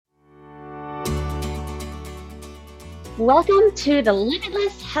Welcome to the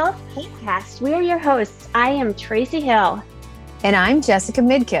Limitless Health Podcast. We're your hosts. I am Tracy Hill. And I'm Jessica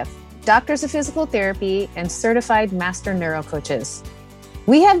Midkiff, doctors of physical therapy and certified master neurocoaches.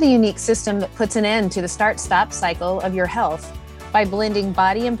 We have the unique system that puts an end to the start-stop cycle of your health by blending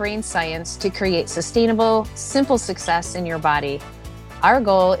body and brain science to create sustainable, simple success in your body. Our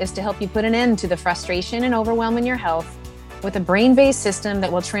goal is to help you put an end to the frustration and overwhelm in your health with a brain-based system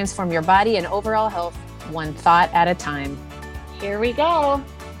that will transform your body and overall health one thought at a time. Here we go.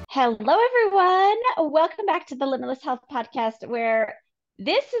 Hello, everyone. Welcome back to the Limitless Health Podcast, where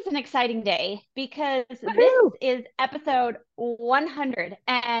this is an exciting day because this is episode 100.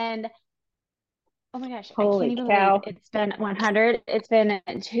 And oh my gosh, I can't even believe it's been 100. It's been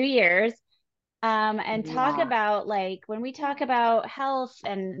 2 years. Talk about when we talk about health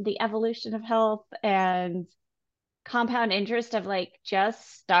and the evolution of health and compound interest of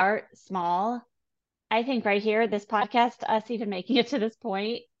just start small. I think right here, this podcast, us even making it to this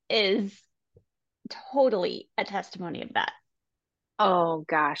point, is totally a testimony of that. Oh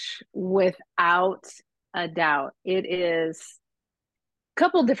gosh, without a doubt. It is a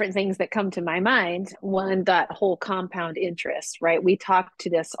couple different things that come to my mind. One, that whole compound interest, right? We talk to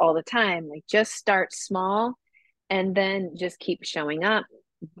this all the time, just start small and then just keep showing up.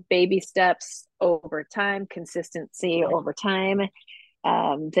 Baby steps over time, consistency over time.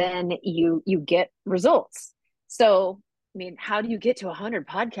 Then you get results. So, I mean, how do you get to 100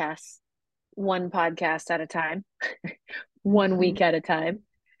 podcasts? One podcast at a time, one week at a time.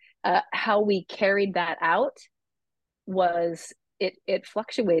 How we carried that out was it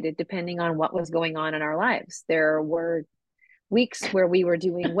fluctuated depending on what was going on in our lives. There were weeks where we were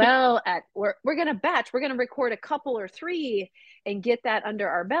doing well at we're going to batch, we're going to record a couple or three and get that under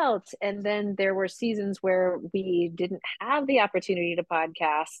our belt. And then there were seasons where we didn't have the opportunity to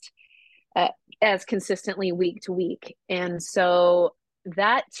podcast as consistently week to week. And so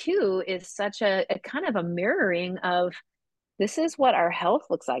that too is such a kind of a mirroring of this is what our health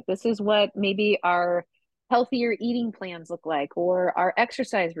looks like. This is what maybe our healthier eating plans look like, or our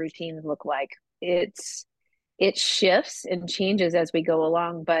exercise routines look like. It shifts and changes as we go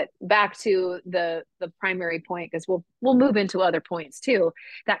along. But back to the primary point, because we'll move into other points too,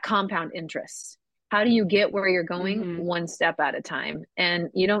 that compound interest. How do you get where you're going? One step at a time. And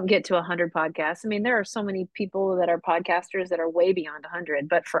you don't get to 100 podcasts. I mean, there are so many people that are podcasters that are way beyond 100.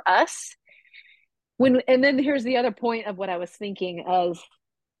 But for us, and then here's the other point of what I was thinking of,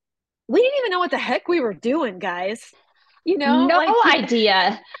 we didn't even know what the heck we were doing, guys. No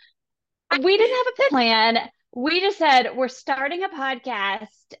idea. We didn't have a plan. We just said we're starting a podcast,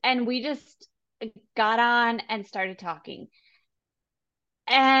 and we just got on and started talking.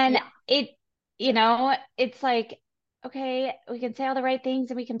 And it's like, okay, we can say all the right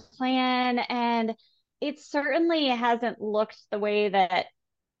things and we can plan. And it certainly hasn't looked the way that,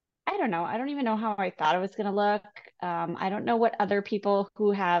 I don't know. I don't even know how I thought it was going to look. I don't know what other people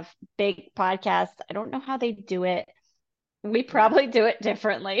who have big podcasts, I don't know how they do it. We probably do it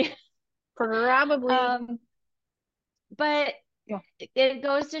differently. Probably. But it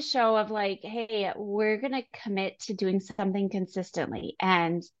goes to show of hey, we're going to commit to doing something consistently,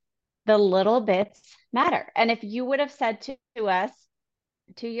 and the little bits matter. And if you would have said to us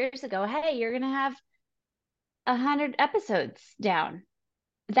 2 years ago, hey, you're going to have 100 episodes down,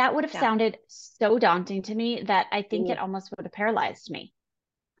 that would have sounded so daunting to me that I think it almost would have paralyzed me.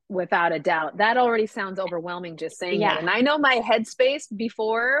 Without a doubt. That already sounds overwhelming just saying that. And I know my headspace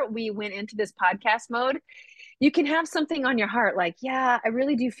before we went into this podcast mode. You can have something on your heart like, yeah, I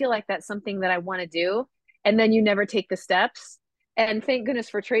really do feel like that's something that I want to do. And then you never take the steps. And thank goodness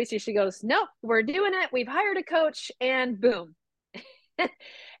for Tracy. She goes, no, we're doing it. We've hired a coach, and boom.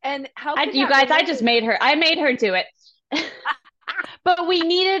 And how you guys, I made her do it. But we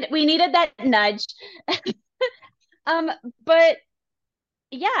needed that nudge. But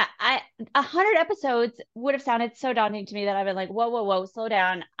yeah, 100 episodes would have sounded so daunting to me that I've been like, whoa, slow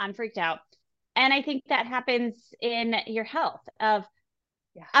down. I'm freaked out. And I think that happens in your health of,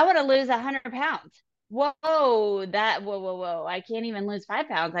 I want to lose 100 pounds. Whoa, I can't even lose 5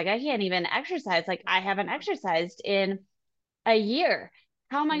 pounds. I can't even exercise. I haven't exercised in a year.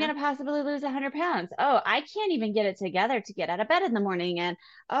 How am I going to possibly lose 100 pounds? Oh, I can't even get it together to get out of bed in the morning. And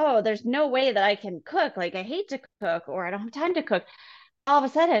oh, there's no way that I can cook. I hate to cook, or I don't have time to cook. All of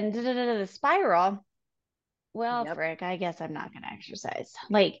a sudden, the spiral. Well, frick, I guess I'm not going to exercise.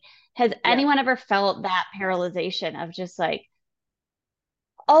 Has anyone ever felt that paralyzation of just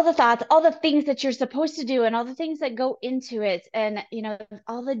all the thoughts, all the things that you're supposed to do, and all the things that go into it, and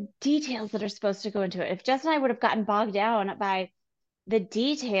all the details that are supposed to go into it? If Jess and I would have gotten bogged down by the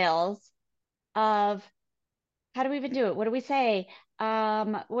details of how do we even do it? What do we say?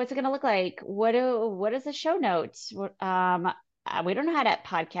 What's it going to look like? What is the show notes? We don't know how to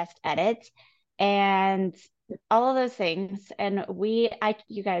podcast edit and all of those things. And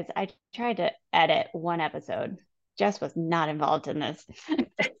you guys, I tried to edit one episode. Jess was not involved in this.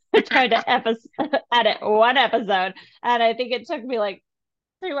 I tried to edit one episode, and I think it took me like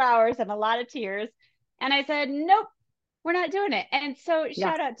 2 hours and a lot of tears. And I said, nope, we're not doing it. And so Yeah.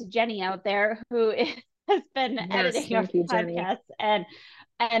 shout out to Jenny out there who has been Yes, editing our thank you, Jenny. podcasts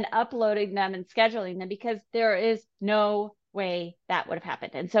and uploading them and scheduling them, because there is no way that would have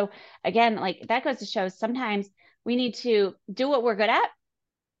happened. And so again, like that goes to show sometimes we need to do what we're good at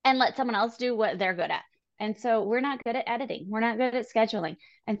and let someone else do what they're good at. And so we're not good at editing. We're not good at scheduling.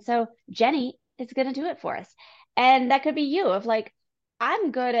 And so Jenny is going to do it for us. And that could be you of like,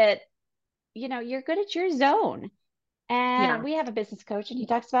 I'm good at, you're good at your zone. And Yeah. we have a business coach and he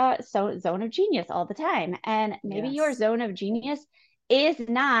talks about zone of genius all the time. And maybe your Yes. zone of genius is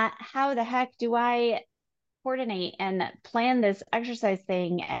not how the heck do I coordinate and plan this exercise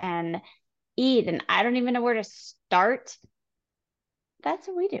thing and eat. And I don't even know where to start. That's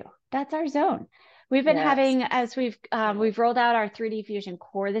what we do. That's our zone. We've been Yes. having, as we've rolled out our 3D Fusion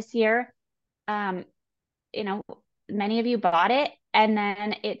Core this year. Um, you know, many of you bought it and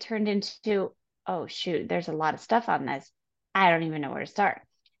then it turned into, oh shoot, there's a lot of stuff on this. I don't even know where to start.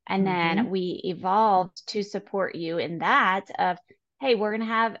 And Mm-hmm. then we evolved to support you in that of, hey, we're going to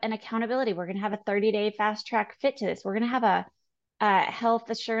have an accountability. We're going to have a 30-day fast track fit to this. We're going to have a health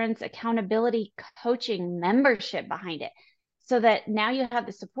assurance accountability coaching membership behind it so that now you have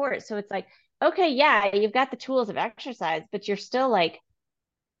the support. So it's like, okay, yeah, you've got the tools of exercise, but you're still like,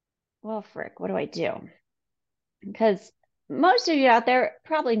 well, frick, what do I do? Because most of you out there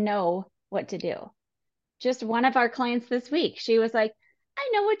probably know what to do. Just one of our clients this week, she was like, I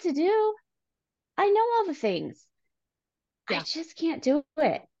know what to do. I know all the things. I Yeah. just can't do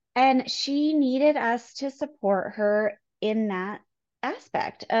it. And she needed us to support her in that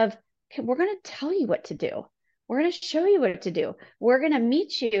aspect of, okay, we're going to tell you what to do. We're going to show you what to do. We're going to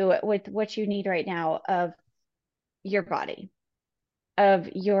meet you with what you need right now of your body, of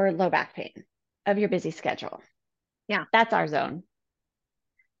your low back pain, of your busy schedule. Yeah. That's our zone.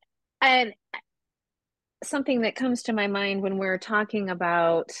 And something that comes to my mind when we're talking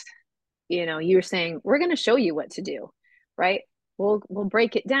about, you're saying we're going to show you what to do, right? We'll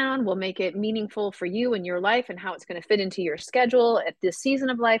break it down. We'll make it meaningful for you and your life and how it's going to fit into your schedule at this season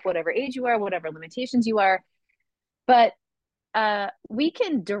of life, whatever age you are, whatever limitations you are. But we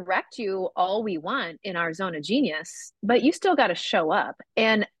can direct you all we want in our zone of genius, but you still got to show up.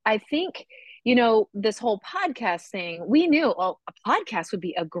 And I think, this whole podcast thing, we knew, well, a podcast would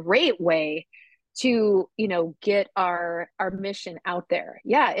be a great way to, get our mission out there.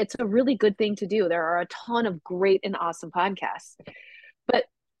 Yeah, it's a really good thing to do. There are a ton of great and awesome podcasts. But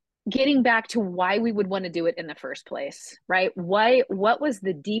getting back to why we would want to do it in the first place, right? What was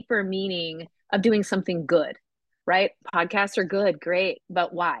the deeper meaning of doing something good, right? Podcasts are good, great,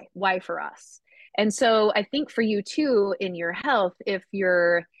 but why? Why for us? And so I think for you too, in your health, if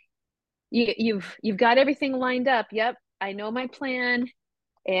you've got everything lined up, yep, I know my plan,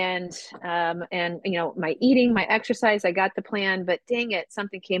 and my eating, my exercise, I got the plan, but dang it,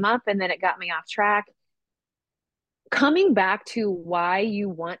 something came up and then it got me off track. Coming back to why you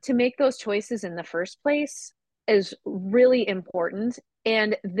want to make those choices in the first place is really important.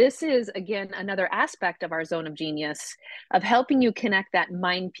 And this is, again, another aspect of our zone of genius of helping you connect that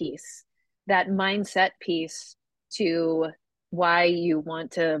mind piece, that mindset piece to why you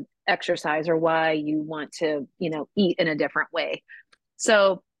want to exercise or why you want to, eat in a different way.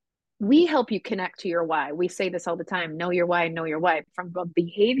 So we help you connect to your why. We say this all the time, know your why, know your why. From a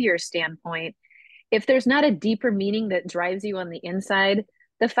behavior standpoint, if there's not a deeper meaning that drives you on the inside,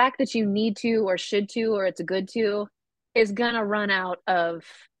 the fact that you need to or should to or it's good to is gonna run out of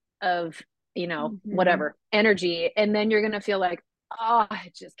Mm-hmm. whatever energy, and then you're gonna feel like, oh,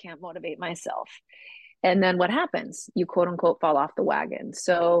 I just can't motivate myself. And then what happens? You quote unquote fall off the wagon.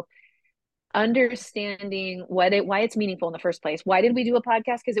 So understanding why it's meaningful in the first place. Why did we do a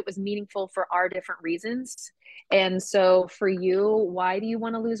podcast? Because it was meaningful for our different reasons. And so for you, why do you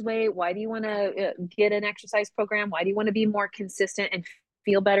want to lose weight? Why do you want to get an exercise program? Why do you want to be more consistent and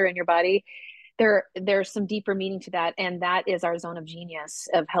feel better in your body? There's some deeper meaning to that, and that is our zone of genius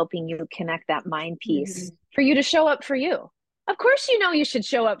of helping you connect that mind Mm-hmm. piece for you to show up for you. Of course, you should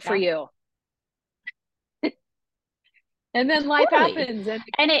show up for Yeah, you. And then life totally. happens and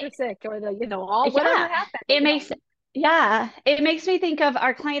And you're sick or all whatever yeah, happened, it makes, yeah, it makes me think of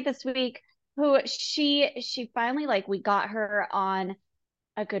our client this week who she finally, like, we got her on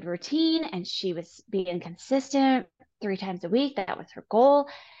a good routine and she was being consistent 3 times a week. That was her goal.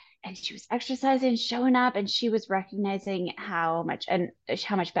 And she was exercising, showing up, and she was recognizing how much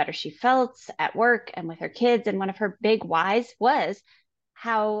better she felt at work and with her kids. And one of her big whys was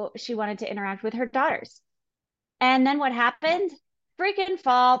how she wanted to interact with her daughters. And then what happened? Freaking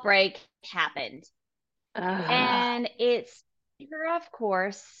fall break happened. And it's her off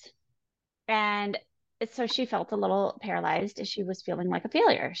course. And so she felt a little paralyzed. She was feeling like a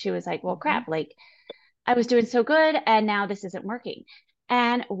failure. She was like, well, crap, like I was doing so good and now this isn't working.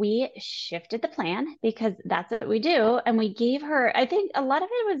 And we shifted the plan because that's what we do. And we gave her, I think a lot of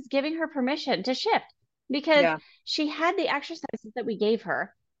it was giving her permission to shift because Yeah. she had the exercises that we gave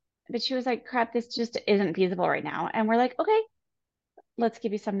her, but she was like, crap, this just isn't feasible right now. And we're like, okay, let's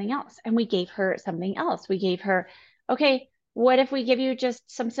give you something else. And we gave her something else. We gave her, okay, what if we give you just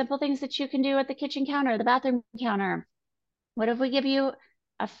some simple things that you can do at the kitchen counter, the bathroom counter? What if we give you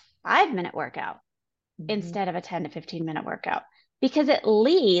a 5 minute workout instead of a 10 to 15 minute workout? Because at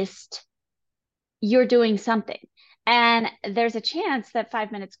least you're doing something. And there's a chance that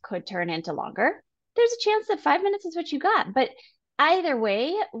 5 minutes could turn into longer. There's a chance that 5 minutes is what you got. But either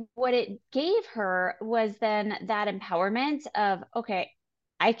way, what it gave her was then that empowerment of, okay,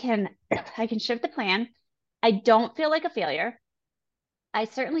 I can shift the plan. I don't feel like a failure. I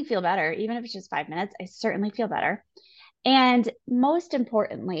certainly feel better, even if it's just 5 minutes. I certainly feel better. And most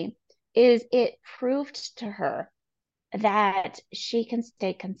importantly, is it proved to her that she can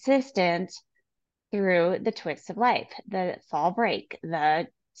stay consistent through the twists of life, the fall break, the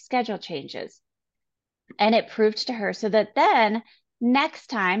schedule changes. And it proved to her so that then next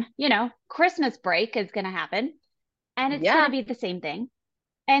time, Christmas break is going to happen and it's going Yeah. to be the same thing.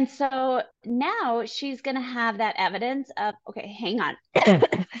 And so now she's going to have that evidence of, okay, hang on.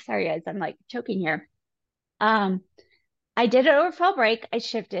 Sorry, guys, I'm like choking here. Um, I did it over fall break. I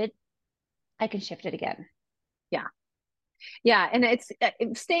shifted. I can shift it again. Yeah. Yeah. And it's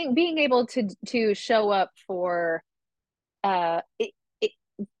being able to show up for,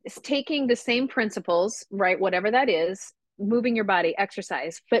 it's taking the same principles, right? Whatever that is, moving your body,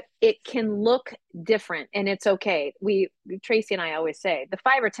 exercise, but it can look different and it's okay. Tracy and I always say the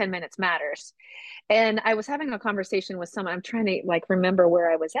 5 or 10 minutes matters. And I was having a conversation with someone. I'm trying to like remember where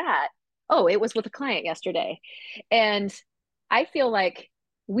I was at. Oh, it was with a client yesterday. And I feel like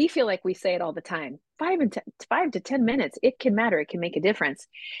we feel like we say it all the time. 5 to 10 minutes, it can matter. It can make a difference.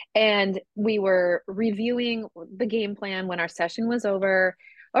 And we were reviewing the game plan when our session was over.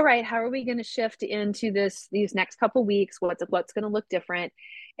 All right, how are we going to shift into these next couple weeks? What's going to look different?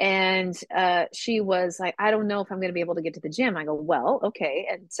 And she was like, I don't know if I'm going to be able to get to the gym. I go, well, okay.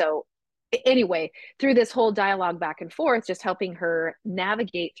 And so anyway, through this whole dialogue back and forth, just helping her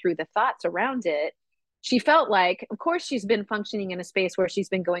navigate through the thoughts around it, she felt like, of course, she's been functioning in a space where she's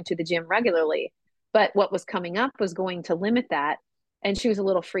been going to the gym regularly, but what was coming up was going to limit that. And she was a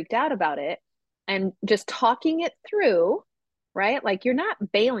little freaked out about it. And just talking it through, right? Like you're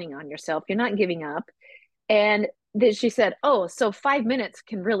not bailing on yourself, you're not giving up. And then she said, oh, so 5 minutes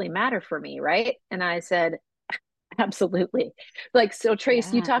can really matter for me, right? And I said, absolutely. Like, so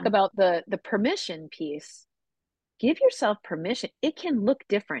Trace, you Yeah. talk about the permission piece. Give yourself permission. It can look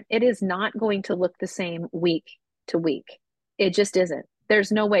different. It is not going to look the same week to week. It just isn't.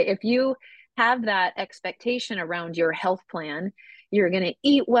 There's no way. If you have that expectation around your health plan, you're going to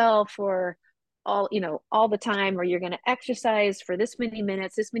eat well for all the time, or you're going to exercise for this many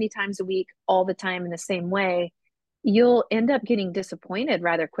minutes, this many times a week, all the time in the same way, you'll end up getting disappointed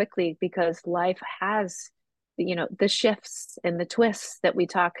rather quickly because life has, the shifts and the twists that we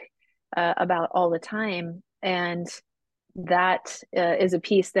talk about all the time. And that is a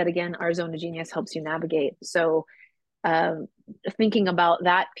piece that, again, our Zone of Genius helps you navigate. So, um, thinking about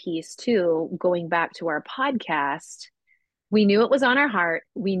that piece too, going back to our podcast, we knew it was on our heart.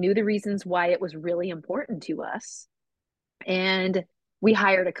 We knew the reasons why it was really important to us. And we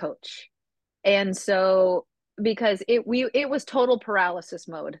hired a coach. And so, because it was total paralysis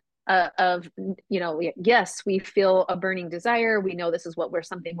mode of, yes, we feel a burning desire. We know this is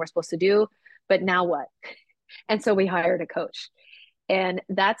something we're supposed to do, but now what? And so we hired a coach. And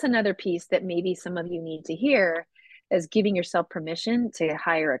that's another piece that maybe some of you need to hear, is giving yourself permission to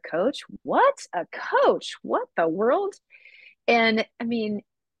hire a coach. What? A coach? What the world? And I mean,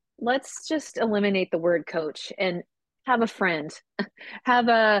 let's just eliminate the word coach and have a friend, have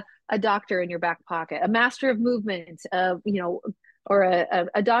a doctor in your back pocket, a master of movement, or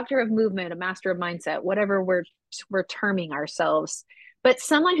a doctor of movement, a master of mindset, whatever we're terming ourselves, but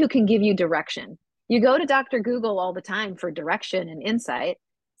someone who can give you direction. You go to Dr. Google all the time for direction and insight.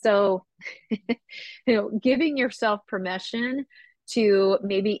 So, giving yourself permission to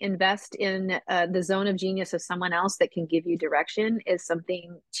maybe invest in the zone of genius of someone else that can give you direction is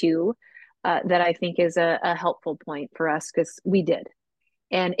something too that I think is a helpful point for us because we did.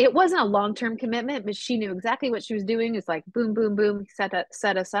 And it wasn't a long-term commitment, but she knew exactly what she was doing. It's like boom, boom, boom, set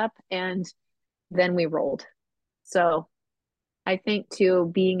us up, and then we rolled. So I think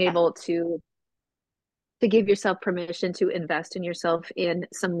too, being Yeah, able to give yourself permission to invest in yourself in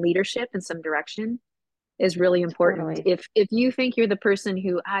some leadership and some direction is really important. totally. If you think you're the person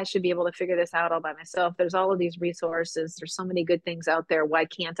who I should be able to figure this out all by myself, there's all of these resources, there's so many good things out there. Why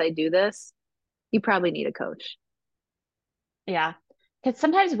can't I do this? You probably need a coach. Yeah. Because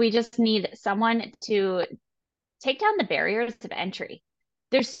sometimes we just need someone to take down the barriers of entry.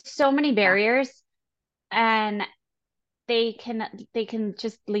 There's so many Yeah. barriers and they can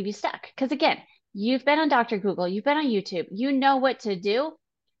just leave you stuck. Because again, you've been on Dr. Google, you've been on YouTube, you know what to do,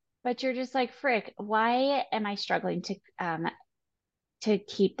 but you're just like, frick, why am I struggling to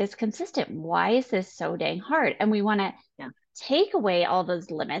keep this consistent? Why is this so dang hard? And we want to Yeah. take away all those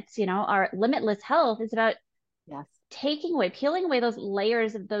limits. You know, our limitless health is about Yes. taking away, peeling away those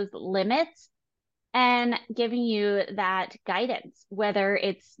layers of those limits and giving you that guidance, whether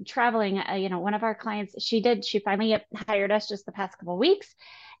it's traveling. One of our clients, she finally hired us just the past couple of weeks,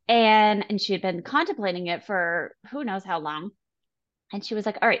 and she had been contemplating it for who knows how long. And she was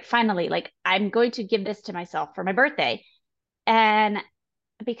like, all right, finally, like I'm going to give this to myself for my birthday. And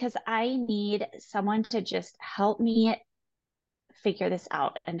because I need someone to just help me figure this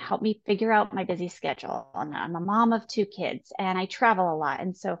out and help me figure out my busy schedule. And I'm a mom of two kids and I travel a lot.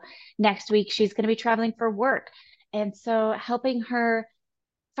 And so next week she's going to be traveling for work. And so helping her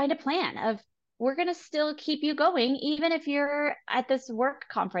find a plan of we're going to still keep you going, even if you're at this work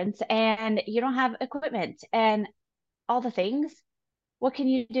conference and you don't have equipment and all the things. What can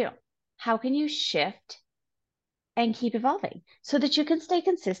you do? How can you shift and keep evolving so that you can stay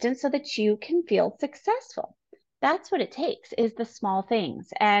consistent so that you can feel successful? That's what it takes is the small things.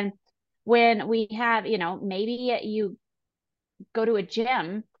 And when we have, maybe you go to a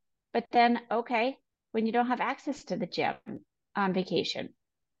gym, but then, okay, when you don't have access to the gym on vacation,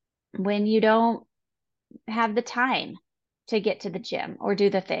 when you don't have the time to get to the gym or do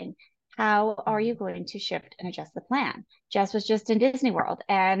the thing, how are you going to shift and adjust the plan? Jess was just in Disney World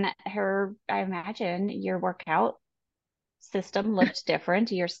and I imagine your workout system looked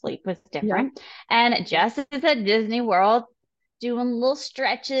different, your sleep was Yep. different. And Jess is at Disney World doing little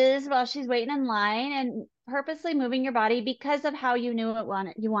stretches while she's waiting in line and purposely moving your body because of how you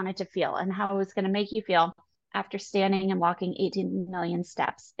wanted to feel and how it was going to make you feel after standing and walking 18 million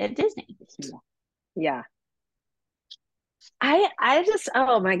steps at Disney. Yeah. I just,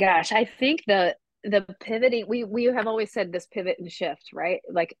 oh my gosh, I think the pivoting, we have always said this pivot and shift, right?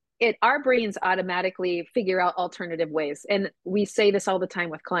 Like our brains automatically figure out alternative ways. And we say this all the time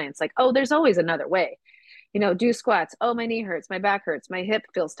with clients, like, oh, there's always another way. Do squats. Oh, my knee hurts, my back hurts, my hip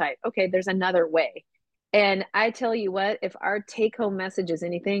feels tight. Okay, there's another way. And I tell you what, if our take home message is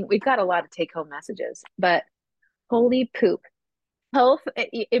anything, we've got a lot of take home messages, but holy poop. Health,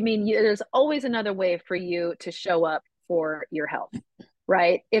 I mean, there's always another way for you to show up for your health,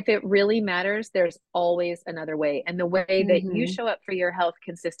 right? If it really matters, there's always another way. And the way that you Mm-hmm. show up for your health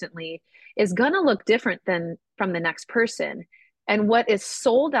consistently is going to look different than from the next person. And what is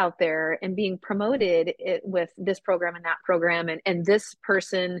sold out there and being promoted with this program and that program and this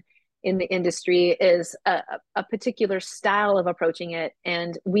person in the industry is a particular style of approaching it.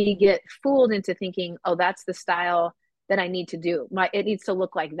 And we get fooled into thinking, oh, that's the style that I need to do. It needs to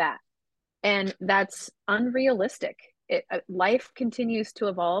look like that. And that's unrealistic. Life continues to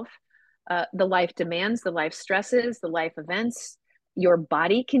evolve. The life demands, the life stresses, the life events. Your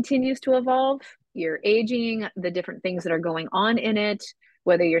body continues to evolve. You're aging, the different things that are going on in it,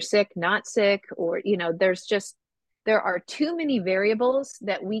 whether you're sick, not sick, or, there are too many variables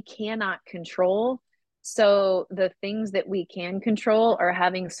that we cannot control. So the things that we can control are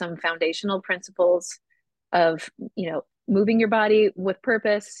having some foundational principles of, moving your body with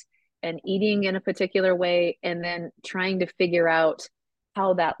purpose and eating in a particular way, and then trying to figure out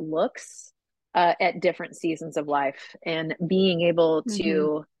how that looks at different seasons of life, and being able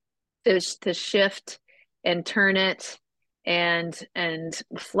Mm-hmm. to shift and turn it and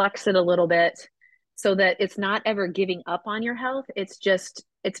flex it a little bit so that it's not ever giving up on your health. It's just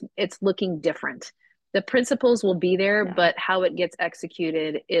it's looking different. The principles will be there, Yeah, but how it gets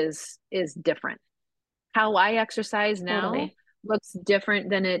executed is different. How I exercise now totally. looks different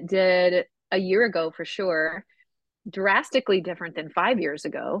than it did a year ago for sure, drastically different than 5 years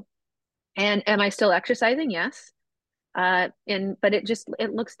ago. And am I still exercising? Yes. And but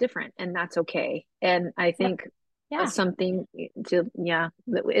it looks different, and that's okay. And I Yep. think Yeah, something to, yeah,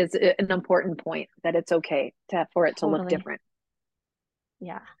 that is an important point, that it's okay for it to look totally. different.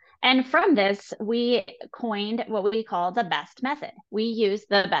 Yeah. And from this, we coined what we call the best method. We use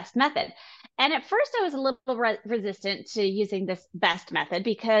the best method. And at first, I was a little resistant to using this best method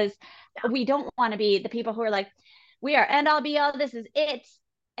because we don't want to be the people who are like, we are end all be all. This is it.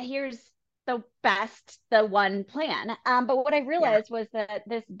 Here's the best, the one plan. But what I Yeah. realized was that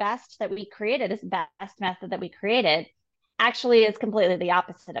this best that we created, this best method that we created, actually is completely the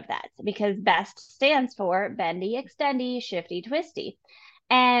opposite of that because best stands for bendy, extendy, shifty, twisty.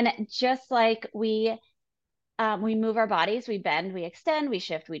 And just like we move our bodies, we bend, we extend, we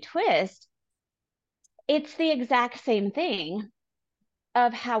shift, we twist. It's the exact same thing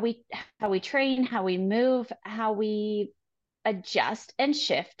of how we train, how we move, how we adjust and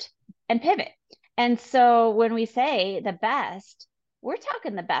shift and pivot. And so when we say the best, we're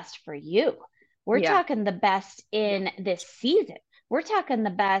talking the best for you. We're Yeah. talking the best in this season. We're talking the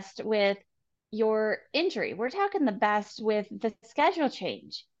best with your injury. We're talking the best with the schedule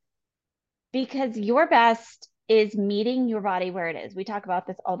change because your best is meeting your body where it is. We talk about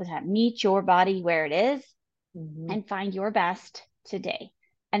this all the time. Meet your body where it is Mm-hmm. and find your best today.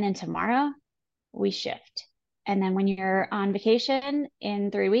 And then tomorrow we shift. And then when you're on vacation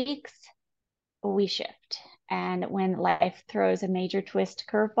in 3 weeks, we shift. And when life throws a major twist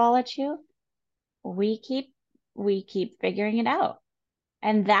curveball at you, we keep we keep figuring it out.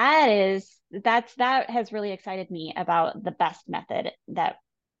 And that has really excited me about the best method that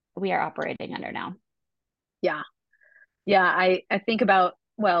we are operating under now. Yeah. Yeah. I think about,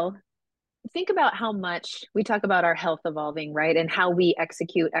 well, think about how much we talk about our health evolving, right? And how we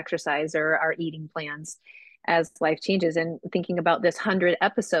execute exercise or our eating plans as life changes, and thinking about this 100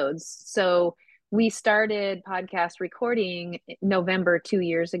 episodes. So we started podcast recording November 2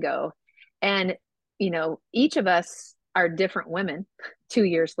 years ago. And, each of us are different women 2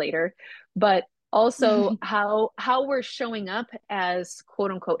 years later, but also how we're showing up as quote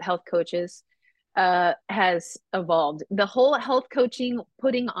unquote health coaches has evolved. The whole health coaching,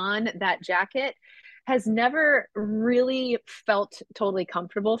 putting on that jacket, has never really felt totally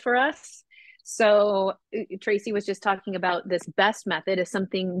comfortable for us. So Tracy was just talking about this best method is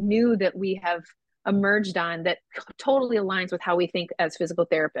something new that we have emerged on that totally aligns with how we think as physical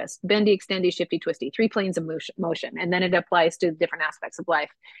therapists: bendy, extendy, shifty, twisty, 3 planes of motion. And then it applies to different aspects of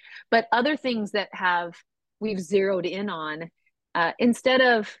life. But other things that we've zeroed in on, instead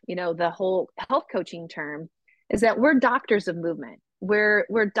of the whole health coaching term, is that we're doctors of movement.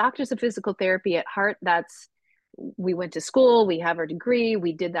 We're doctors of physical therapy at heart. We went to school, we have our degree,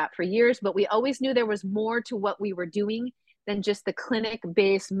 we did that for years, but we always knew there was more to what we were doing than just the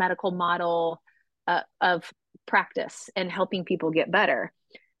clinic-based medical model of practice and helping people get better.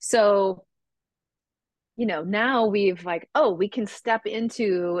 So now we've like, oh, we can step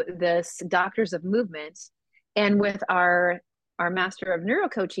into this doctors of movement, and with our master of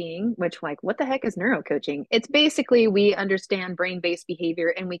neurocoaching, which, like, what the heck is neurocoaching? It's basically, we understand brain-based behavior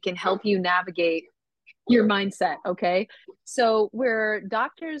and we can help you navigate your mindset. Okay. So we're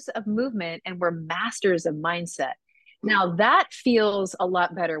doctors of movement and we're masters of mindset. Now that feels a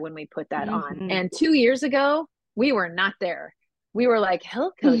lot better when we put that on. Mhm. And 2 years ago, we were not there. We were like,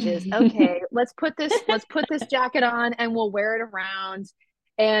 health coaches, okay, let's put this jacket on and we'll wear it around.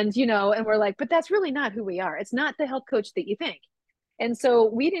 And we're like, but that's really not who we are. It's not the health coach that you think. And so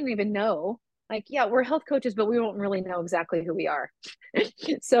we didn't even know, like, yeah, we're health coaches, but we don't really know exactly who we are.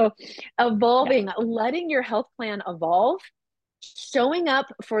 So Yeah. evolving, letting your health plan evolve, showing up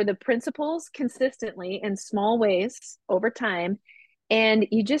for the principles consistently in small ways over time. And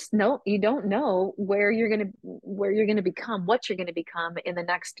you don't know where you're gonna become, what you're gonna become in the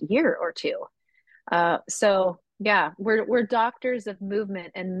next year or two. So yeah, we're doctors of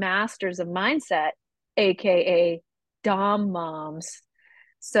movement and masters of mindset, aka Dom moms.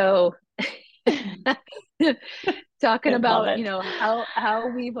 So talking I love about it. how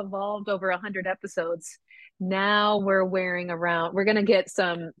we've evolved over 100 episodes. Now we're gonna get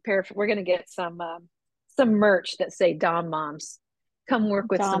some merch that say Dom moms. Come work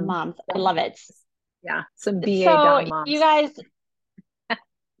with Dom some, moms. I love it. yeah, some BA So Dom you moms. guys,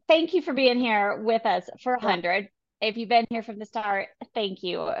 thank you for being here with us for Yeah, 100. If you've been here from the start, thank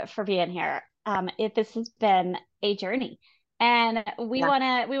you for being here. This has been a journey, and we yeah, want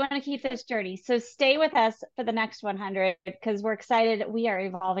to we want to keep this journey. So stay with us for the next 100 because we're excited. We are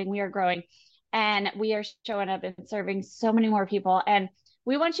evolving, we are growing, and we are showing up and serving so many more people. And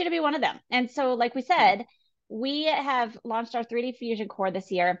we want you to be one of them. And so, like we yeah. said, we have launched our 3D Fusion Core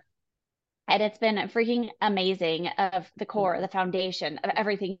this year. And it's been freaking amazing of the core, the foundation of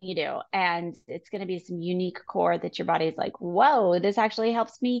everything you do. And it's going to be some unique core that your body's like, whoa, this actually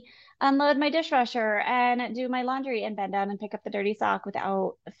helps me unload my dishwasher and do my laundry and bend down and pick up the dirty sock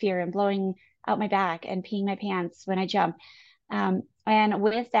without fear and blowing out my back and peeing my pants when I jump. And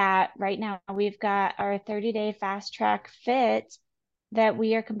with that, right now, we've got our 30-day fast track fit that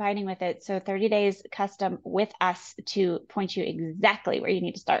we are combining with it. So 30 days custom with us to point you exactly where you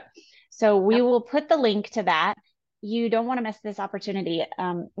need to start. So we will put the link to that. You don't want to miss this opportunity.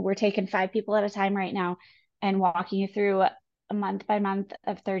 We're taking 5 people at a time right now and walking you through a month by month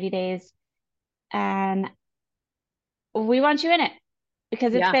of 30 days. And we want you in it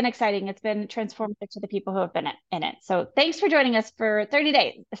because it's been exciting. It's been transformative to the people who have been in it. So thanks for joining us for 30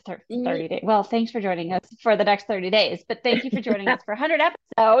 days. 30 days. Well, thanks for joining us for the next 30 days, but thank you for joining us for 100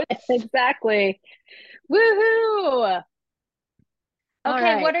 episodes. Exactly. Woohoo!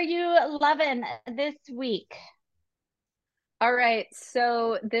 Okay, right. What are you loving this week? All right.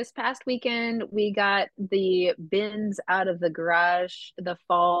 So this past weekend, we got the bins out of the garage, the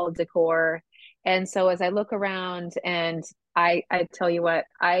fall decor. And so as I look around and I tell you what,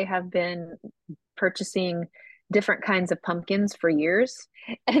 I have been purchasing different kinds of pumpkins for years.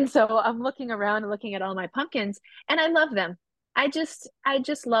 And so I'm looking around and looking at all my pumpkins and I love them. I just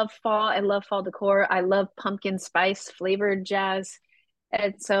love fall. I love fall decor. I love pumpkin spice flavored jazz.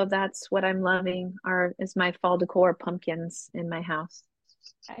 And so that's what I'm loving is my fall decor pumpkins in my house.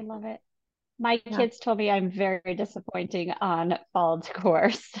 I love it. My kids told me I'm very disappointing on fall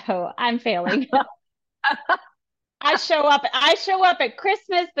decor, so I'm failing. I show up at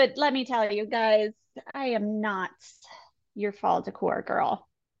Christmas, but let me tell you guys, I am not your fall decor girl.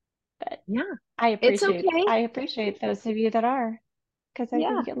 But I appreciate those of you that are, because I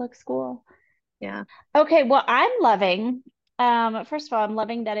think it looks cool. Yeah. Okay, well, I'm loving first of all, I'm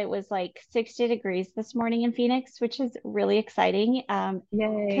loving that it was like 60 degrees this morning in Phoenix, which is really exciting.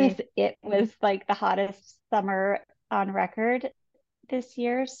 Because it was like the hottest summer on record this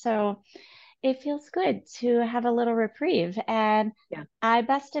year. So it feels good to have a little reprieve. And I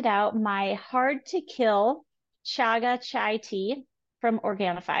busted out my hard to kill chaga chai tea from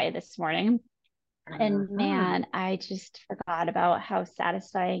Organifi this morning. And man, I just forgot about how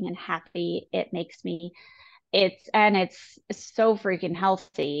satisfying and happy it makes me. It's so freaking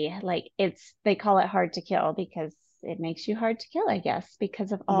healthy. Like they call it hard to kill because it makes you hard to kill, I guess,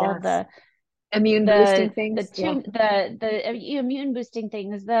 because of all the immune boosting things. The immune boosting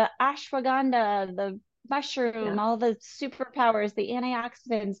things, the ashwagandha, the mushroom, all the superpowers, the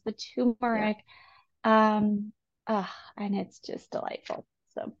antioxidants, the turmeric. And it's just delightful.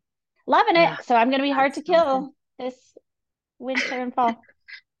 So loving it. So I'm gonna be hard to kill this winter and fall.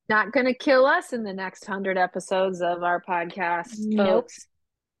 Not going to kill us in the next 100 episodes of our podcast, folks.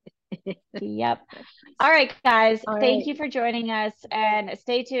 Yep. All right, guys. Thank you for joining us, and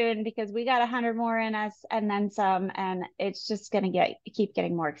stay tuned because we got 100 more in us and then some, and it's just going to keep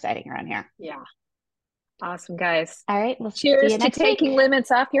getting more exciting around here. Yeah. Awesome, guys. All right. We'll cheers see you next to taking week.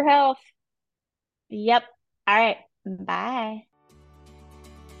 limits off your health. Yep. All right. Bye.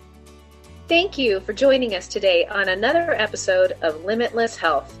 Thank you for joining us today on another episode of Limitless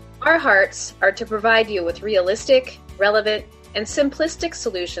Health. Our hearts are to provide you with realistic, relevant, and simplistic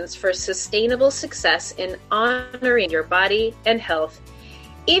solutions for sustainable success in honoring your body and health,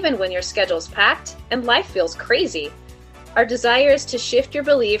 even when your schedule's packed and life feels crazy. Our desire is to shift your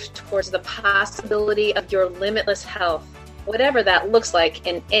belief towards the possibility of your limitless health, whatever that looks like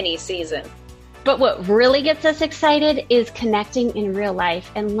in any season. But what really gets us excited is connecting in real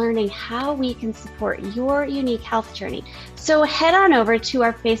life and learning how we can support your unique health journey. So head on over to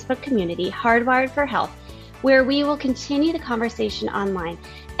our Facebook community, Hardwired for Health, where we will continue the conversation online.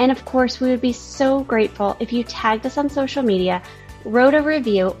 And of course, we would be so grateful if you tagged us on social media, wrote a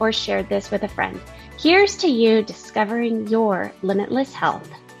review, or shared this with a friend. Here's to you discovering your limitless health.